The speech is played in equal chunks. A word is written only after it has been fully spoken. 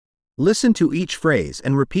Listen to each phrase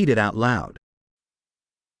and repeat it out loud.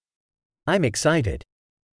 I'm excited.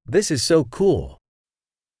 This is so cool.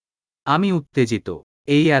 আমি উত্তেজিত।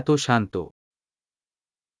 এই এত শান্ত।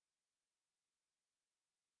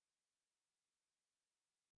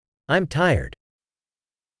 I'm tired.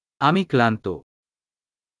 আমি ক্লান্ত।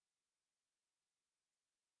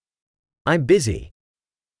 I'm busy.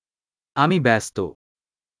 আমি ব্যস্ত।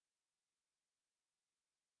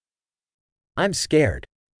 I'm scared.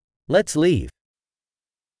 Let's leave.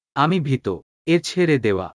 আমি ভীত। এর ছেড়ে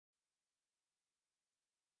দেওয়া।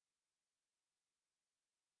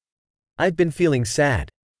 I've been feeling sad.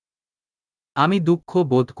 আমি দুঃখ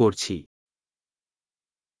বোধ করছি।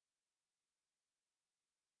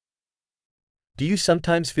 Do you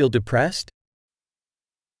sometimes feel depressed?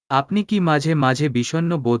 আপনি কি মাঝে মাঝে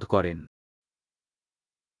বিষণ্ণ বোধ করেন?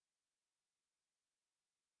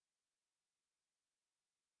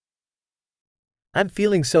 I'm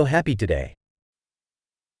feeling so happy today.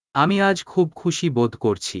 আমি আজ খুব খুশি বোধ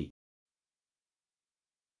করছি।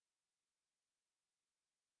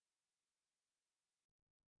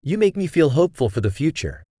 You make me feel hopeful for the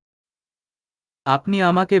future. আপনি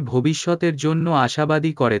আমাকে ভবিষ্যতের জন্য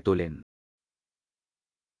আশাবাদী করে তোলেন।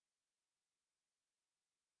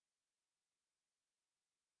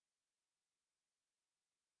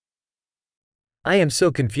 I am so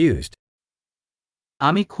confused.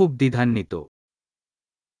 আমি খুব দ্বিধান্বিত।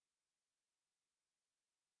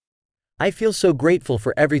 I feel so grateful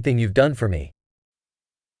for everything you've done for me.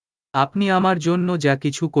 আপনি আমার জন্য যা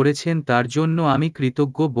কিছু করেছেন তার জন্য আমি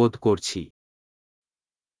কৃতজ্ঞ বোধ করছি।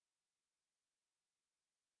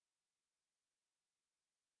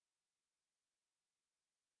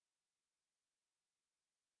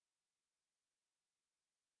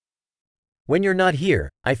 When you're not here,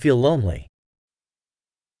 I feel lonely.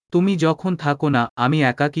 তুমি যখন থাকো না, আমি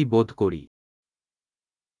একাকী বোধ করি।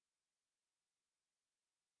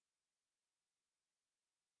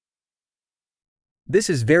 This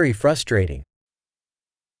is very frustrating.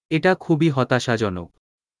 এটা খুবই হতাশাজনক।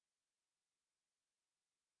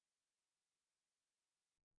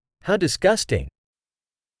 How disgusting.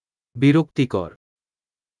 বিরক্তিকর।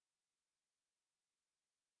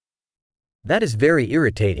 That is very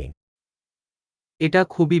irritating. এটা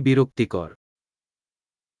খুবই বিরক্তিকর।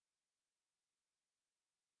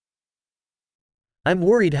 I'm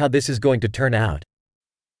worried how this is going to turn out.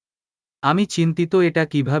 আমি চিন্তিত এটা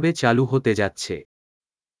কিভাবে চালু হতে যাচ্ছে।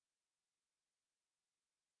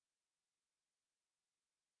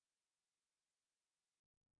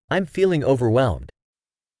 I'm feeling overwhelmed.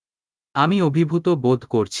 আমি অভিভূত বোধ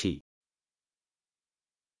করছি।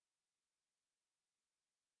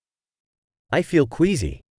 I feel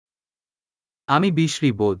queasy. আমি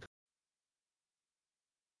বিশ্রী বোধ।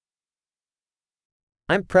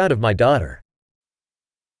 I'm proud of my daughter.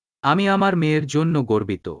 আমি আমার মেয়ের জন্য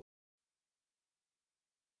গর্বিত।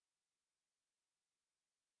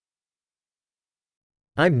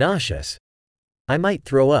 I'm nauseous. I might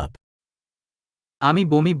throw up. আমি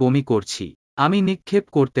বমি বমি করছি। আমি নিক্ষেপ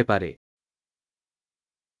করতে পারে।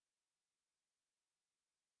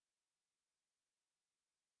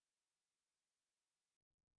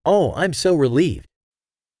 Oh, I'm so relieved.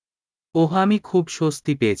 ওহ, আমি খুব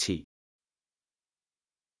স্বস্তি পেয়েছি।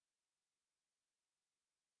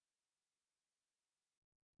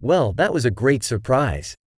 Well, that was a great surprise.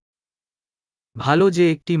 ভালো যে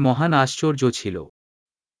একটি মহান আশ্চর্য ছিল।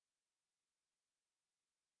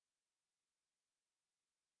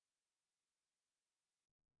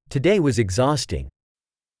 Today was exhausting.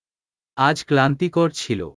 আজ ক্লান্তিকর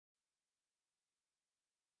ছিল।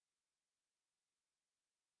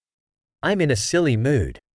 I'm in a silly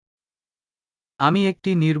mood. আমি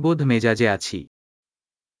একটি নির্বোধ মেজাজে আছি।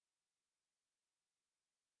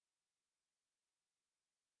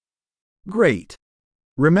 Great!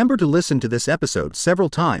 Remember to listen to this episode several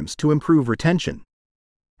times to improve retention.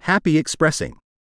 Happy expressing!